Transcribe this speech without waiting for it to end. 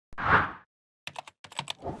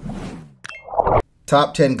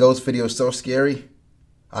Top 10 ghost videos so scary,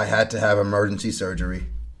 I had to have emergency surgery.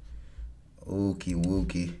 Ookie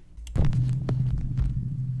wookie.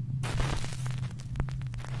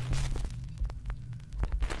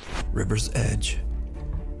 River's Edge.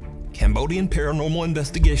 Cambodian paranormal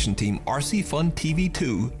investigation team RC Fun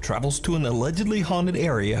TV2 travels to an allegedly haunted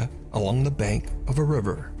area along the bank of a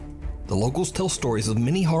river. The locals tell stories of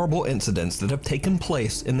many horrible incidents that have taken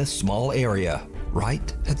place in this small area,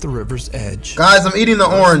 right at the river's edge. Guys, I'm eating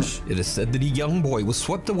the orange. It is said that a young boy was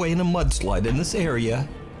swept away in a mudslide in this area,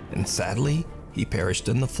 and sadly, he perished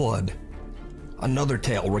in the flood. Another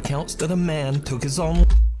tale recounts that a man took his own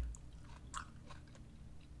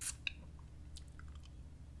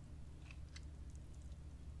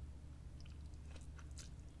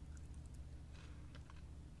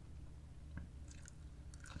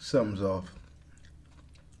Something's off.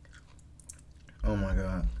 Oh my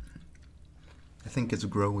god. I think it's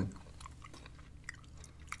growing.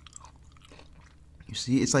 You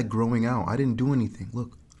see, it's like growing out. I didn't do anything.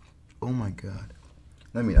 Look. Oh my god.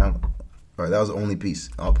 Alright, that was the only piece.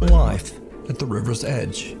 I'll put life at the river's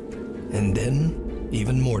edge. And then,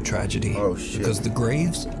 even more tragedy. Oh shit. Because the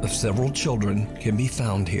graves of several children can be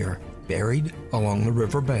found here, buried along the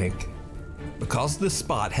river bank. Because this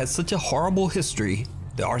spot has such a horrible history,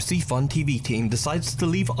 the RC Fun TV team decides to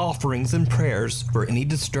leave offerings and prayers for any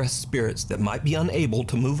distressed spirits that might be unable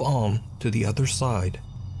to move on to the other side.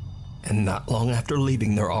 And not long after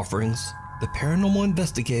leaving their offerings, the paranormal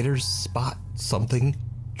investigators spot something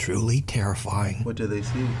truly terrifying. What do they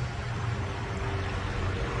see?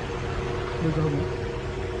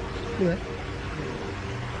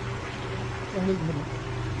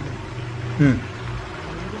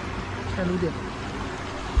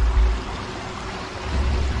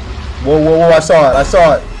 Whoa, whoa, whoa, I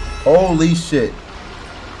saw it. Holy shit.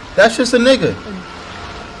 That's just a nigga.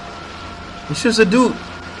 It's just a dude.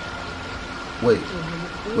 Wait.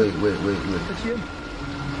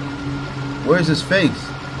 Where's his face?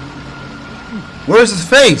 Where's his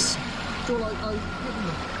face?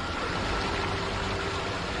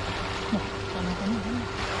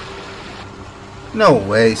 No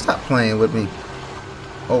way, stop playing with me.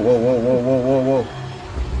 Oh, whoa, whoa, whoa, whoa, whoa, whoa.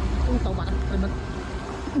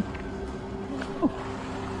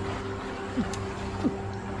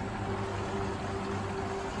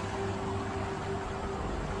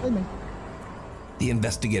 The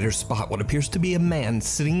investigators spot what appears to be a man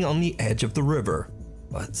sitting on the edge of the river,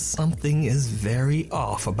 but something is very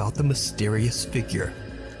off about the mysterious figure.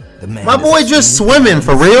 The man My boy just swimming,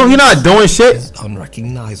 for real? He not doing shit? Is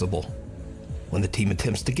unrecognizable. When the team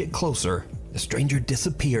attempts to get closer, the stranger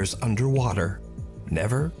disappears underwater,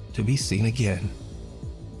 never to be seen again.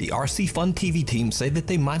 The RC Fun TV team say that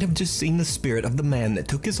they might have just seen the spirit of the man that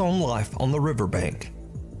took his own life on the riverbank,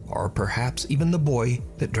 or perhaps even the boy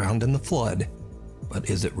that drowned in the flood. But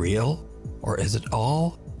is it real, or is it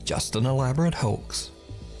all just an elaborate hoax?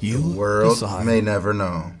 You the world decide. May never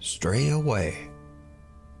know. Stray away.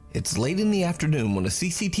 It's late in the afternoon when a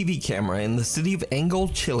CCTV camera in the city of Angol,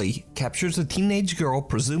 Chile captures a teenage girl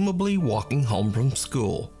presumably walking home from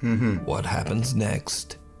school. What happens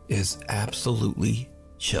next is absolutely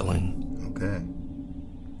chilling. Okay.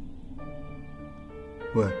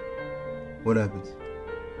 What? What happens?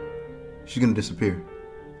 She's gonna disappear.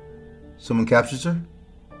 Someone captures her?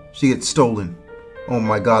 She gets stolen. Oh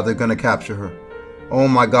my god, they're gonna capture her. Oh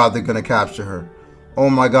my god, they're gonna capture her. Oh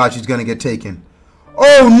my god, she's gonna get taken.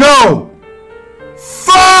 Oh no!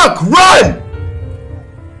 Fuck! Run!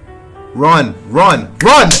 Run, run,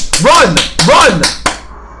 run, run, run!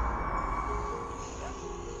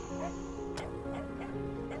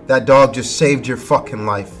 That dog just saved your fucking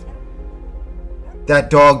life.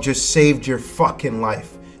 That dog just saved your fucking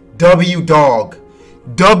life. W dog.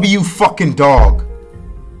 W fucking dog.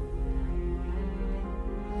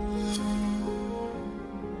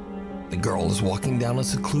 The girl is walking down a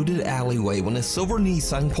secluded alleyway when a silver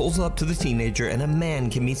Nissan pulls up to the teenager and a man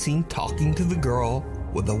can be seen talking to the girl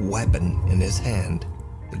with a weapon in his hand.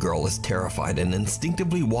 The girl is terrified and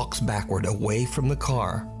instinctively walks backward away from the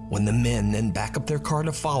car. When the men then back up their car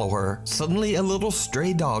to follow her, suddenly a little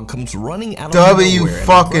stray dog comes running out of nowhere and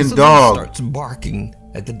fucking dog starts barking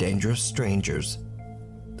at the dangerous strangers.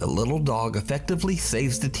 The little dog effectively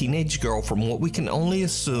saves the teenage girl from what we can only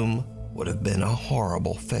assume would have been a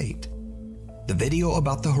horrible fate. The video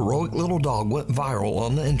about the heroic little dog went viral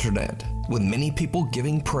on the internet, with many people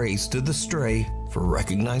giving praise to the stray for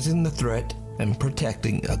recognizing the threat and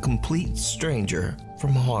protecting a complete stranger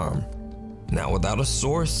from harm. Now, without a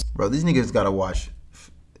source, bro, these niggas gotta watch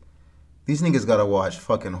These niggas gotta watch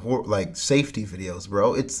fucking like safety videos,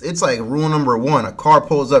 bro. It's like rule number 1. A car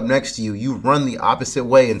pulls up next to you, you run the opposite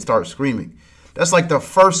way and start screaming. That's like the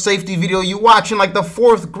first safety video you watch in like the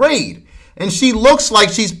 4th grade. And she looks like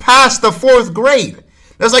she's past the 4th grade.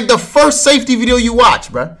 That's like the first safety video you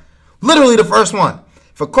watch, bro. Literally the first one.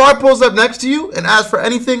 If a car pulls up next to you and asks for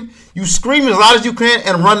anything, you scream as loud as you can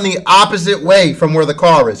and run the opposite way from where the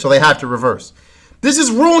car is, so they have to reverse. This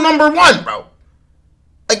is rule number 1, bro.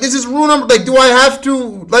 Like, this is rule number, like, do I have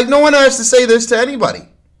to, like, no one has to say this to anybody.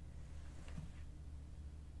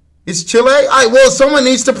 It's Chile? All right, well, someone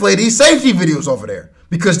needs to play these safety videos over there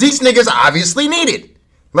because these niggas obviously need it.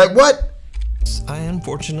 Like, what? I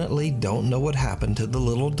unfortunately don't know what happened to the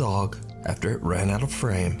little dog after it ran out of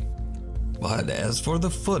frame. But as for the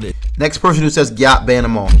footage, next person who says, yeah, ban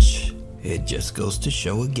them all. It just goes to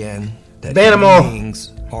show again that ban them all.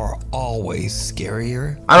 Beings are always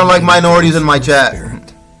scarier. I don't like minorities in my chat.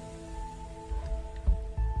 Spirit.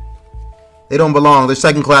 They don't belong. They're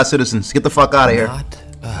second-class citizens. Get the fuck out of here. Not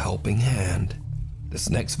a helping hand. This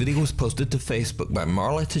next video was posted to Facebook by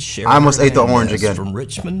Marla Teixeira. I almost ate the orange again. From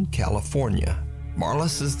Richmond, California. Marla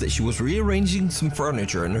says that she was rearranging some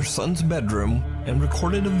furniture in her son's bedroom and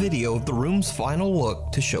recorded a video of the room's final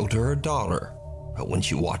look to show to her daughter. But when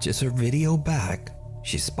she watches her video back,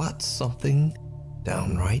 she spots something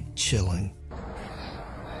downright chilling.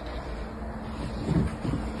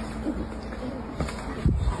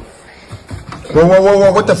 Whoa, whoa, whoa,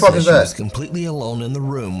 whoa, what the fuck is She was that? completely alone in the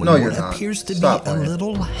room when No, you're what not. appears to Stop be a playing.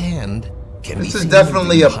 little hand can be This is seen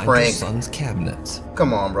definitely moving a behind her prank. son's cabinets.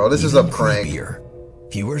 Come on, bro. This is a Even prank. creepier,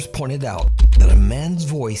 viewers pointed out that a man's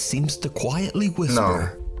voice seems to quietly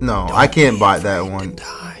whisper, No, I can't buy that "Afraid one. to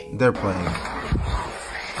die." They're playing.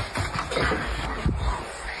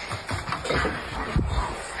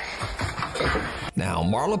 Now,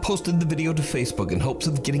 Marla posted the video to Facebook in hopes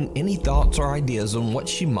of getting any thoughts or ideas on what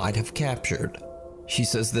she might have captured. She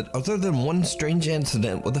says that other than one strange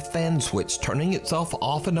incident with a fan switch turning itself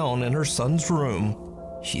off and on in her son's room,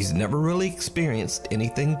 she's never really experienced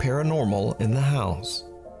anything paranormal in the house.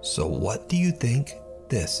 So what do you think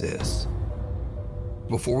this is?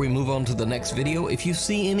 Before we move on to the next video, if you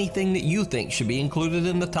see anything that you think should be included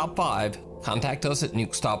in the top 5, contact us at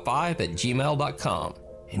nukestop5@gmail.com.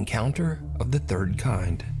 Encounter of the third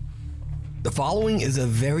kind. The following is a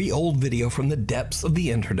very old video from the depths of the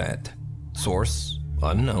internet. Source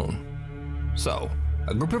unknown. So,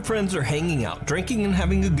 a group of friends are hanging out, drinking and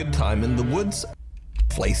having a good time in the woods of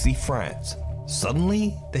Flacy, France.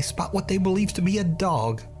 Suddenly, they spot what they believe to be a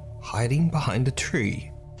dog hiding behind a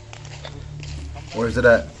tree. Where's it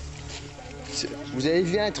at? Vous avez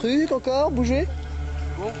vu un truc encore bouger?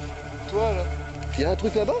 Bon, toi là. Il y a un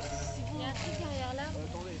truc là-bas? Il y a un truc derrière là.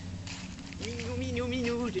 Attendez. Minou, minou,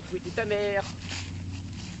 minou, j'ai trouvé ta mère.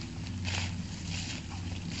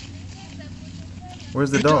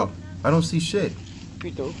 Where's the dog? I don't see shit.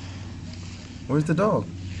 Putain, Where's the dog?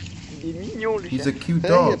 il est mignon le He's chien. a cute Il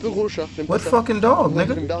est un dog. peu gros chat. J'aime pas What ça. fucking dog, Ouais,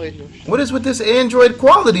 je vais me nigga? barrer. What is with this Android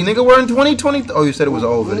quality, nigga? We're in 2020. Oh, you said it was an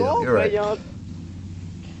old video. Non, You're right. il y a un...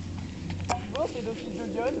 Oh, c'est le fils de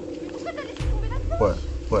Dion. What?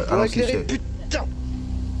 What? I On va don't see éclairer. shit. Putain!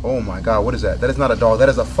 Oh my god, what is that? That is not a dog. That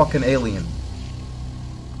is a fucking alien.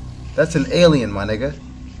 That's an alien, my nigga.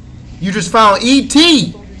 You just found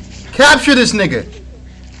E.T. Capture this nigga.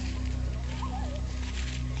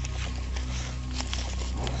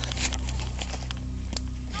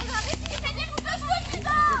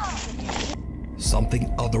 Something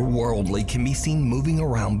otherworldly can be seen moving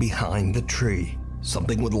around behind the tree.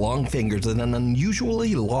 Something with long fingers and an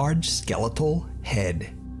unusually large skeletal head.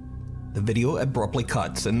 The video abruptly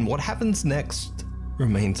cuts, and what happens next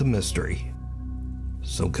remains a mystery.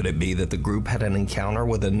 So could it be that the group had an encounter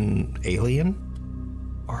with an alien?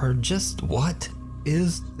 Or just what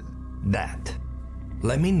is that?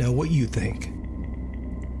 Let me know what you think.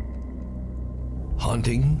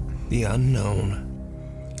 Hunting the unknown.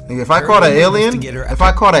 Nigga, if I caught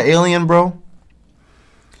an alien, bro,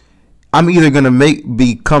 I'm either gonna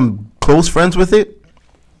become close friends with it,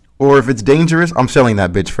 or if it's dangerous, I'm selling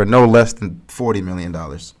that bitch for no less than $40 million.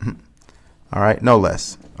 All right, no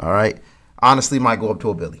less. All right, honestly, might go up to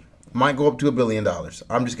 $1 billion. Might go up to $1 billion.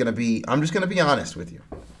 I'm just gonna be honest with you.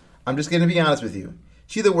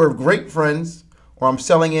 It's either we're great friends, or I'm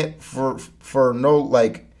selling it for no,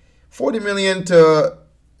 like, 40 million to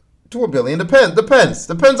 $1 billion. Depends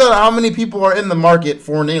on how many people are in the market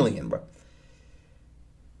for an alien, bro.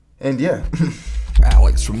 And yeah.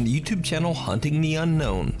 Alex from the YouTube channel Hunting the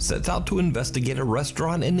Unknown sets out to investigate a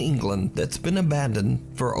restaurant in England that's been abandoned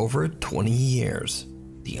for over 20 years.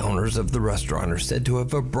 The owners of the restaurant are said to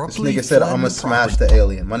have This abruptly nigga said, fled I'ma the smash property the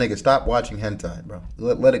alien. My nigga, stop watching hentai, bro.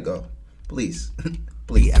 Let it go. Please.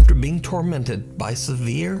 Please. after being tormented by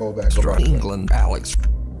severe Go back. England. Alex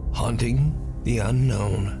hunting the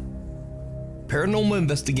unknown. Paranormal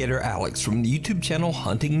investigator Alex from the YouTube channel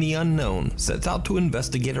Hunting the Unknown sets out to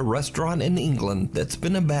investigate a restaurant in England that's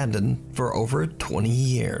been abandoned for over 20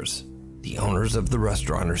 years. The owners of the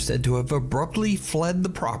restaurant are said to have abruptly fled the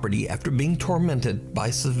property after being tormented by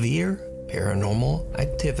severe paranormal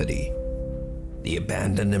activity. The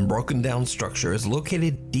abandoned and broken down structure is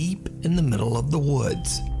located deep in the middle of the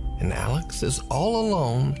woods, and Alex is all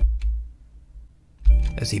alone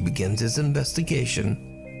as he begins his investigation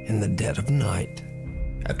in the dead of night.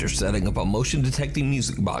 After setting up a motion detecting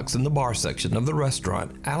music box in the bar section of the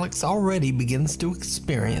restaurant, Alex already begins to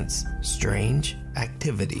experience strange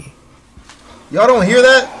activity. Y'all don't hear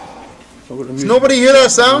that? Does nobody hear that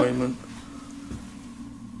sound?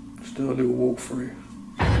 Just do a little walk through.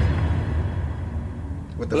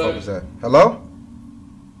 What the fuck is that? Hello?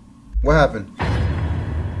 What happened?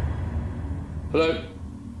 Hello?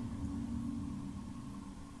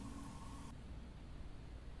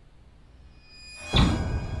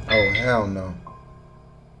 Oh, hell no.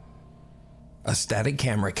 A static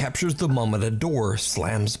camera captures the moment a door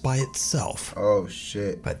slams by itself. Oh,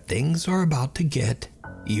 shit. But things are about to get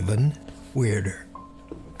even weirder.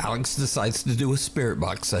 Alex decides to do a spirit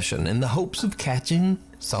box session in the hopes of catching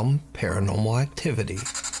some paranormal activity.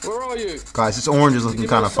 Where are you? Guys, this orange is looking Give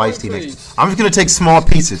kind me of a sign, feisty. please. I'm just gonna take small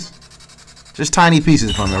pieces. Just tiny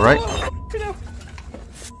pieces from it, right?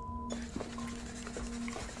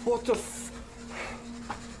 What the f...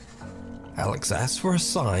 Alex asks for a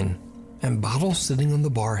sign, and bottles sitting on the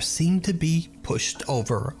bar seem to be pushed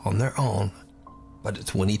over on their own. But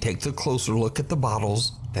it's when he takes a closer look at the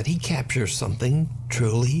bottles that he captures something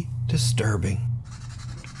truly disturbing.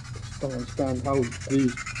 I don't understand how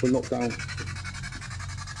these were knocked down.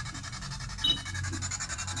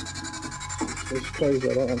 It's crazy,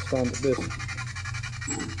 I don't understand this.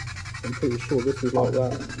 I'm pretty sure this is like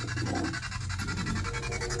that.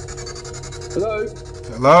 Hello?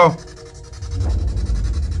 Hello?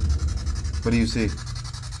 What do you see?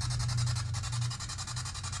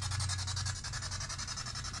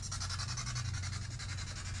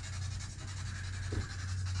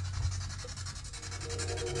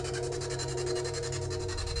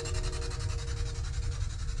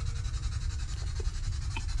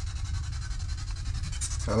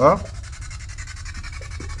 Hello?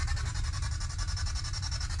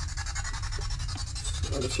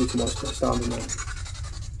 I just see too much sound in there.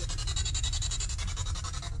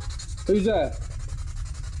 Who's there?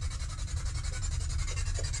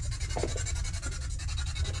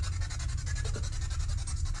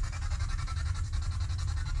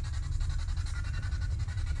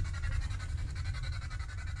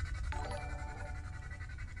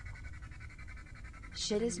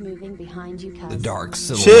 Shit is moving behind you, The cuz. dark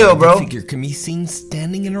silhouette Chill, of bro. the figure can be seen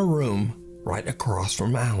standing in a room right across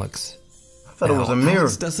from Alex. I thought it was a mirror.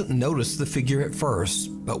 Alex doesn't notice the figure at first,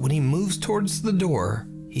 but when he moves towards the door,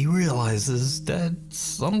 he realizes that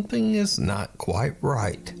something is not quite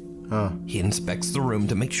right. He inspects the room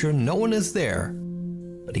to make sure no one is there,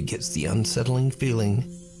 but he gets the unsettling feeling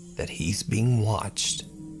that he's being watched.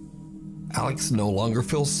 Alex no longer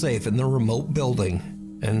feels safe in the remote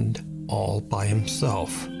building and all by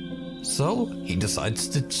himself. So he decides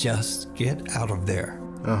to just get out of there.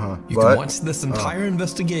 You can watch this entire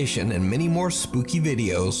investigation and many more spooky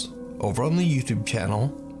videos over on the YouTube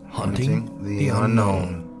channel Hunting the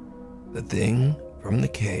Unknown. The Thing from the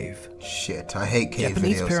Cave. Shit, I hate cave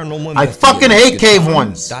Japanese videos. paranormal I fucking hate cave investigators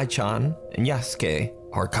ones. Daichan and Yasuke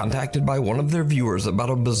are contacted by one of their viewers about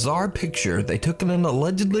a bizarre picture they took in an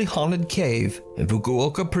allegedly haunted cave in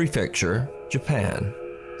Fukuoka Prefecture, Japan.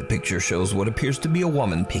 The picture shows what appears to be a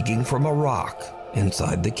woman peeking from a rock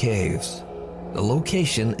inside the caves. The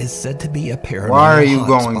location is said to be a paranormal Why are you hotspot,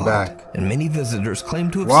 going back? and many visitors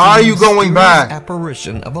claim to have Why are seen you a going mysterious back?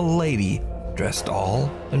 apparition of a lady dressed all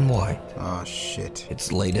in white. Oh shit.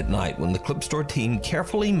 It's late at night when the Clip Store team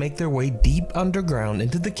carefully make their way deep underground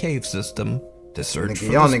into the cave system to search for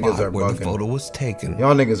y'all the niggas spot are where the bugging. photo was taken.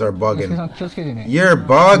 Y'all niggas are bugging. You're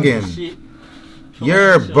bugging.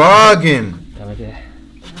 You're bugging. ダメで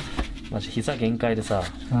マジ膝限界でさ、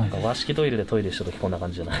なんか和式トイレでトイレした時こんな感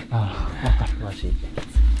じじゃない？マジ。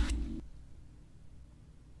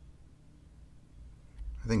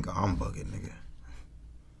I think I'm bugging, nigga.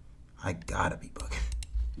 I gotta be bugging.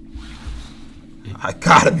 I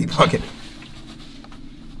gotta be bugging.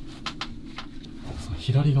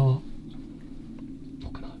 左側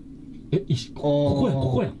僕な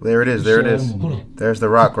There it is, there it is. There's the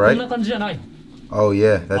rock, こんな right? 感じじゃない。 Oh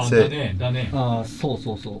yeah, that's だ it. ね、だね。そう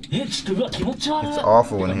そうそう。ちょっとうわ、気持ち悪い。 It's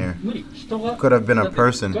awful in here. 無理、人が。 Could have been a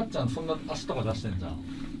person. ガッチャンそんな足とか出してんじゃん。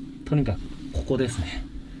とにかく、ここですね。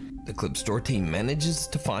The clip store team manages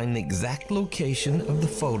to find the exact location of the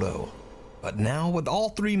photo. But now, with all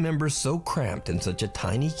three members so cramped in such a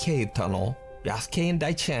tiny cave tunnel, Yasuke and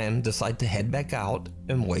Daichan decide to head back out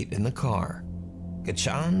and wait in the car.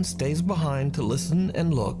 Gachan stays behind to listen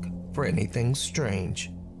and look for anything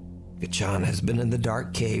strange. Gachan has been in the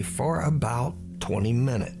dark cave for about 20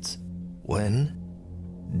 minutes when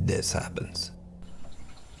this happens.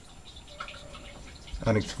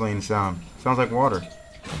 Unexplained sound. Sounds like water.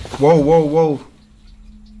 Whoa, whoa, whoa.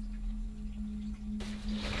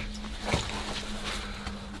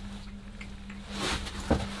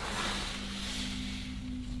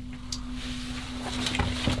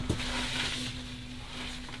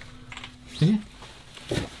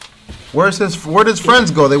 Where does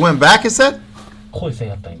friends go? They went back, it said? 声せん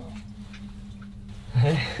やった今。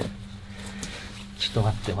ちょっと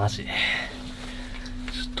待ってマジ。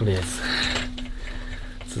とりあえ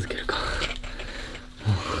ず続けるか。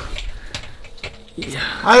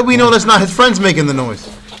How do we know that's not his friends making the noise?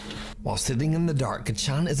 While sitting in the dark,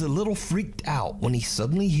 Gachan is a little freaked out when he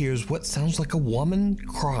suddenly hears what sounds like a woman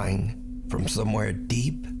crying from somewhere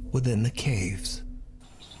deep within the caves.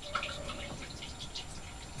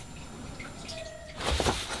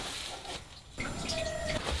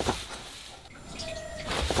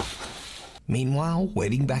 Meanwhile,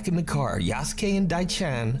 waiting back in the car, Yasuke and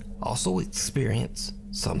Daichan also experience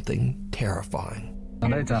something terrifying.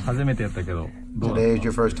 大ちゃん初めてやったけど、どう Today is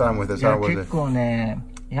your first time with us. いや How was 結 it? 構ね、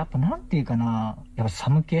やっぱなんていうかな、やっぱ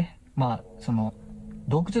寒気、まあその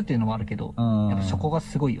洞窟っていうのもあるけど、やっぱそこが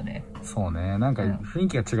すごいよね。そうね、なんか雰囲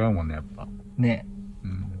気が違うもんね、やっぱ。ね。う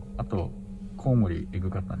ん。あと、コウモリエグ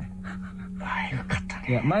かったね。あ、よかったね。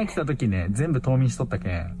いや、前来た時ね、全部冬眠しとったけ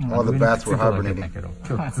ん。 All the bats were 上にくっついてただけ hibernating. だけど、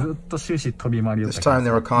今日ずっと終始飛び回りよっ This たけど time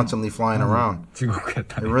they were constantly flying around. 地獄やっ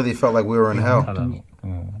た It ね。 really felt like we were in た hell. だの。う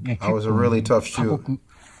ん。ね That was a really tough 過 shoot. 酷。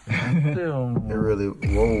 なんでよ、 It もう。 really. Whoa.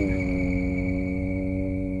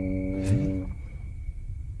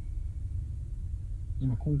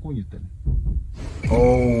 今、コンコン言ったよね。 Oh.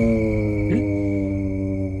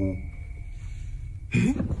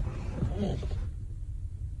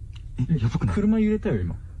 やばくない？車揺れたよ、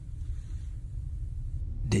今。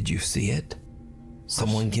 Did you see it?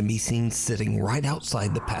 Someone can be seen sitting right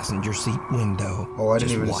outside the passenger seat window, Oh, I didn't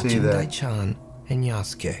just even see watching that. Daichan and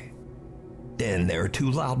Yasuke. Then there are two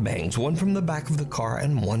loud bangs, one from the back of the car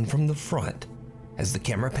and one from the front. As the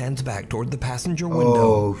camera pans back toward the passenger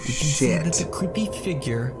window, Oh, you can see that the shit. creepy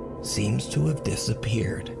figure seems to have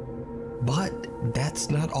disappeared. But that's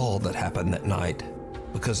not all that happened that night,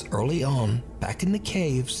 because early on, back in the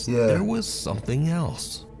caves, Yeah. there was something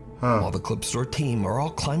else. Huh. While the Clip Store team are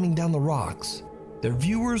all climbing down the rocks, their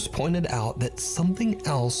viewers pointed out that something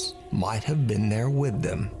else might have been there with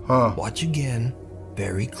them. Huh. Watch again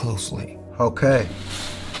very closely. Okay.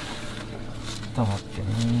 ちょっと待って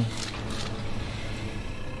ね。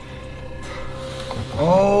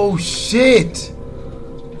 Oh shit.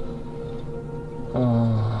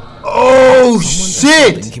 あ Oh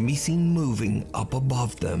Something shit. can be seen moving up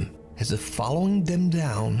above them, as if following them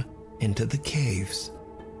down into the caves.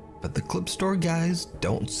 But the Clip Store guys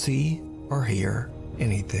don't see or hear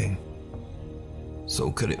anything.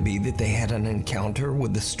 So could it be that they had an encounter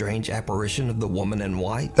with the strange apparition of the woman in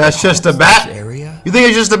white? That's just a This bat? area? You think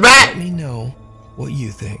it's just a Let bat? me know what you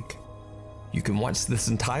think. You can watch this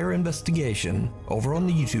entire investigation over on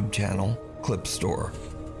the YouTube channel, Clip Store.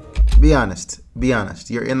 Be honest. Be honest.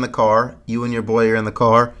 You're in the car. You and your boy are in the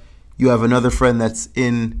car. You have another friend that's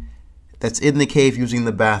in the cave using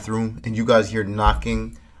the bathroom, and you guys hear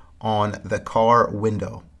knocking on the car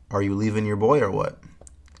window. Are you leaving your boy or what?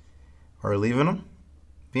 Are you leaving him?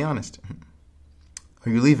 Be honest.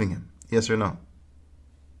 Are you leaving him? Yes or no?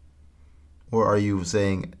 Or are you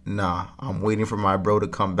saying, nah, I'm waiting for my bro to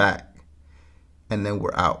come back, and then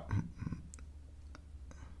we're out?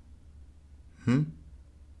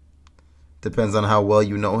 Depends on how well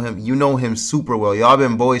you know him. You know him super well. Y'all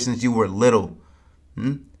been boys since you were little.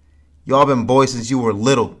 Y'all been boys since you were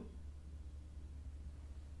little.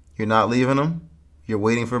 You're not leaving him? You're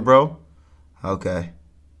waiting for bro? Okay.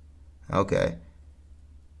 Okay.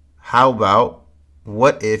 How about,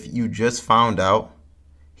 what if you just found out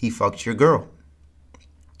he fucked your girl?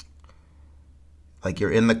 Like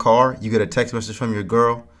you're in the car, you get a text message from your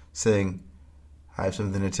girl saying, I have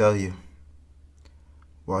something to tell you.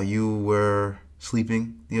 While you were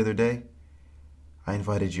sleeping the other day, I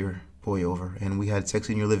invited your boy over and we had sex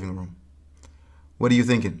in your living room. What are you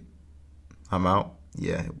thinking? I'm out.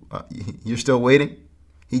 Yeah. You're still waiting?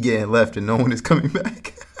 He getting left and no one is coming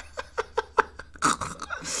back.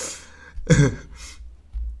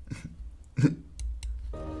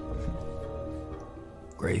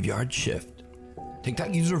 Graveyard shift.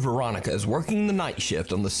 TikTok user Veronica is working the night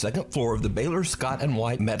shift on the second floor of the Baylor Scott and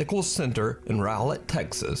White Medical Center in Rowlett,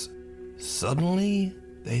 Texas. Suddenly,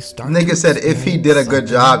 they start. Nigga said if he did a good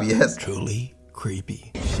job, yes. Truly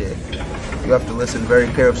creepy. Shit. You have to listen very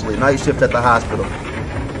carefully. Night shift at the hospital.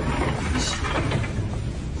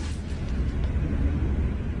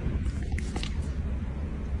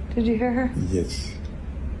 Did you hear her? Yes.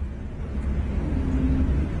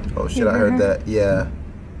 Oh shit, I heard that. Yeah.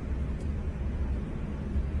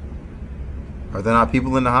 Are there not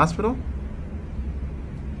people in the hospital?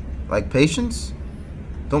 Like patients?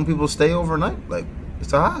 Don't people stay overnight? Like,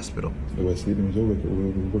 it's a hospital. We worked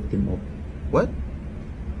them up. What?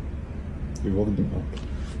 We worked them up.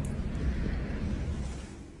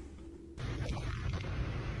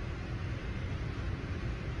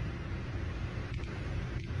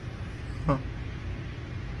 Huh.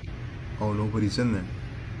 Oh, nobody's in there.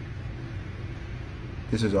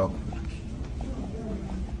 This is awkward.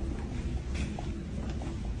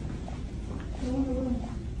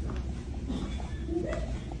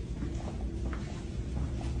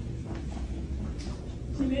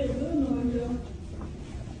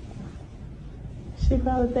 She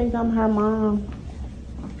probably thinks I'm her mom.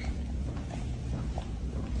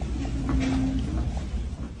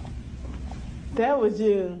 That was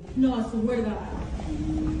you. No, I swear to God.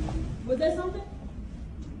 Was that something?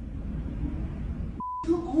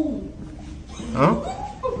 Come on. Huh?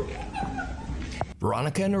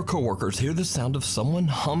 Veronica and her coworkers hear the sound of someone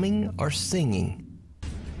humming or singing.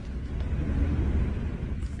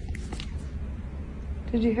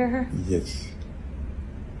 Did you hear her? Yes.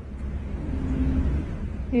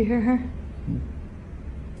 You hear her?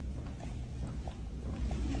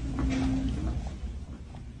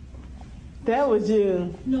 That was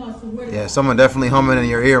you. No, I swear to Yeah, God. someone definitely humming in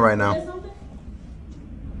your ear right Was that now. something?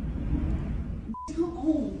 Come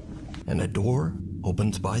on. And a door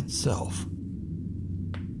opens by itself.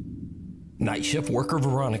 Night shift worker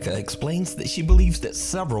Veronica explains that she believes that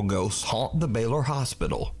several ghosts haunt the Baylor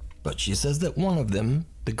Hospital, but she says that one of them,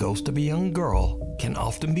 the ghost of a young girl, can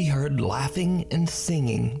often be heard laughing and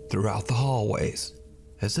singing throughout the hallways,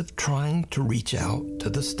 as if trying to reach out to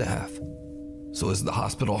the staff. So is the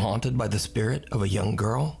hospital haunted by the spirit of a young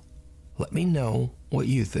girl? Let me know what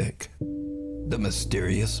you think. The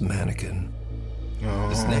mysterious mannequin.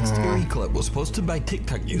 This next eerie clip was posted by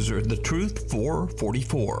TikTok user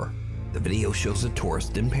TheTruth444. The video shows a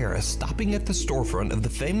tourist in Paris stopping at the storefront of the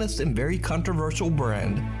famous and very controversial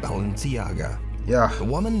brand Balenciaga. Yeah. The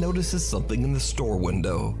woman notices something in the store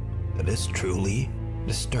window that is truly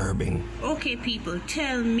disturbing. Okay, people,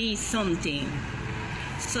 tell me something.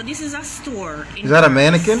 So this is a store in Is that a Paris.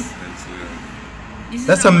 mannequin? This is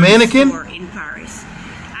That's a mannequin? Store in Paris.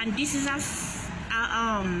 And this is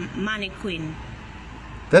a mannequin.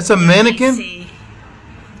 That's a mannequin? Say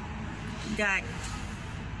that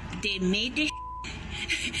they made this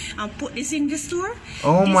and put this in the store.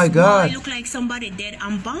 Oh this my God. boy look like somebody dead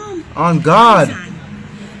and bombed. On God.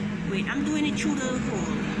 Wait, I'm doing it through the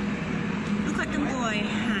hole. Look at the boy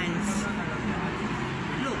hands.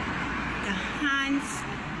 Look, the hands.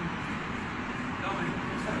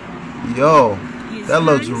 Yo, His that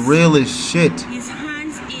looks hands- real as shit. His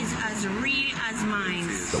hands is as real as mine.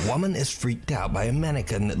 The woman is freaked out by a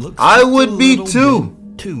mannequin that looks I just a would be little too.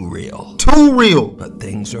 bit too real. Too real. But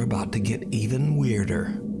things are about to get even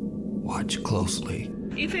weirder. Watch closely.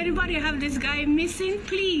 If anybody have this guy missing,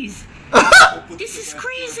 please. This is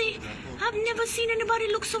crazy. I've never seen anybody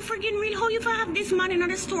look so friggin' real. How if I have this man in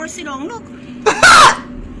the store sit down? Look.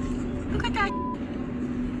 Look at that.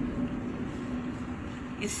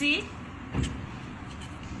 You see?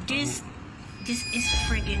 This is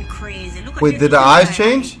friggin' crazy. Look at Wait, this did the little eyes guy.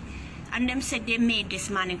 change? And them said they made this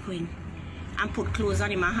mannequin and put clothes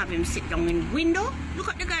on him and have him sit down in the window. Look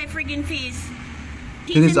at the guy friggin' face.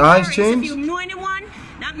 He's Did his in eyes Paris. change? If you know anyone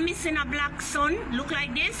that missing a black son, look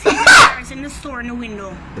like this. He's in Paris in the store in the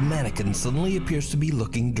window. The mannequin suddenly appears to be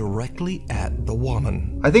looking directly at the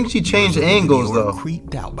woman. I think she changed Those in the angles video are though.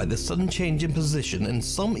 creeped out by the sudden change in position, and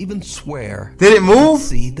some even swear Did it they can move?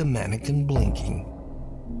 see the mannequin blinking.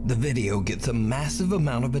 The video gets a massive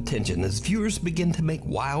amount of attention as viewers begin to make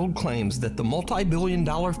wild claims that the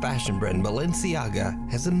multi-billion-dollar fashion brand Balenciaga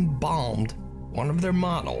has embalmed one of their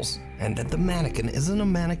models, and that the mannequin isn't a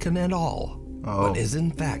mannequin at all, but is in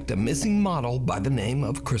fact a missing model by the name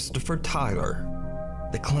of Christopher Tyler.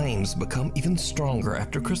 The claims become even stronger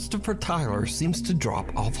after Christopher Tyler seems to drop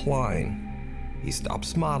offline. He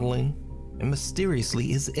stops modeling, and mysteriously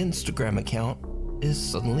his Instagram account is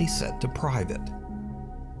suddenly set to private.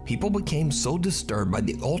 People became so disturbed by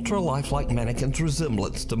the ultra-lifelike mannequin's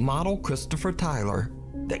resemblance to model Christopher Tyler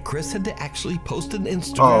that Chris had to actually post an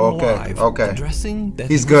Instagram live addressing that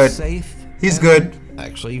he's he good. was safe. He's good.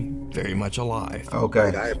 Actually, very much alive. Okay.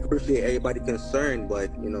 Like, I appreciate everybody concerned,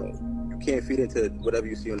 but you know, you can't feed into whatever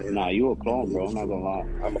you see on the internet. Nah, you a clone, bro. I'm not gonna lie.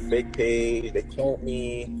 I'm a fake page. They cloned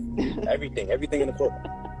me. Everything in the book.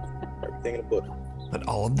 Everything in the book. But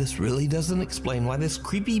all of this really doesn't explain why this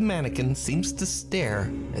creepy mannequin seems to stare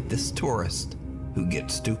at this tourist who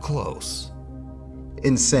gets too close.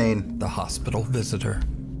 Insane. The hospital visitor.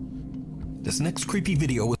 This next creepy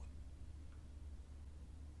video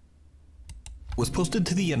was posted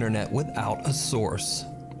to the internet without a source.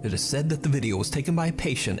 It is said that the video was taken by a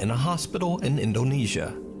patient in a hospital in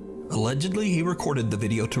Indonesia. Allegedly, he recorded the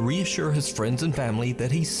video to reassure his friends and family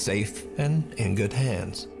that he's safe and in good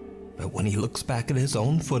hands. But when he looks back at his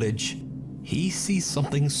own footage, he sees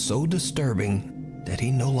something so disturbing that he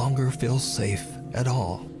no longer feels safe at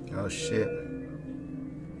all. Oh shit.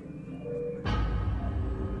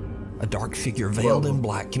 A dark figure veiled in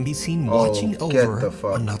black can be seen watching over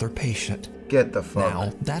another patient. Get the fuck.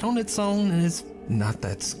 Now, that on its own is not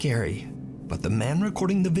that scary, but the man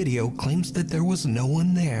recording the video claims that there was no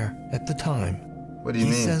one there at the time. What do you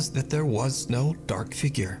mean? He says that there was no dark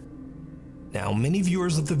figure. Now, many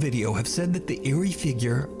viewers of the video have said that the eerie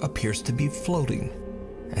figure appears to be floating,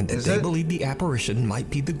 and that they believe the apparition might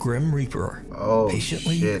be the Grim Reaper,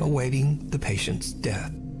 patiently awaiting the patient's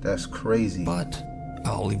death. That's crazy. But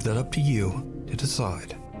I'll leave that up to you to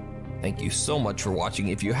decide. Thank you so much for watching.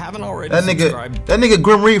 If you haven't already subscribed, that nigga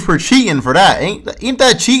Grim Reaper cheating for that. Ain't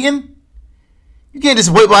that cheating? You can't just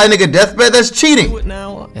wait by a nigga deathbed. That's cheating. Do it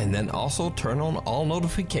now, and then also turn on all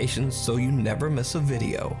notifications so you never miss a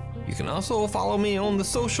video. You can also follow me on the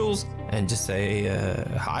socials and just say,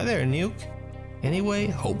 hi there, Nuke. Anyway,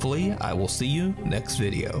 hopefully I will see you next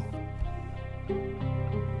video.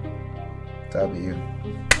 W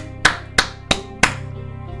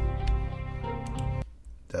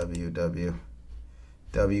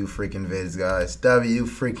freaking vids, guys. W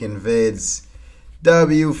freaking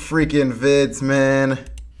vids, man.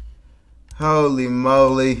 Holy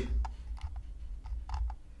moly.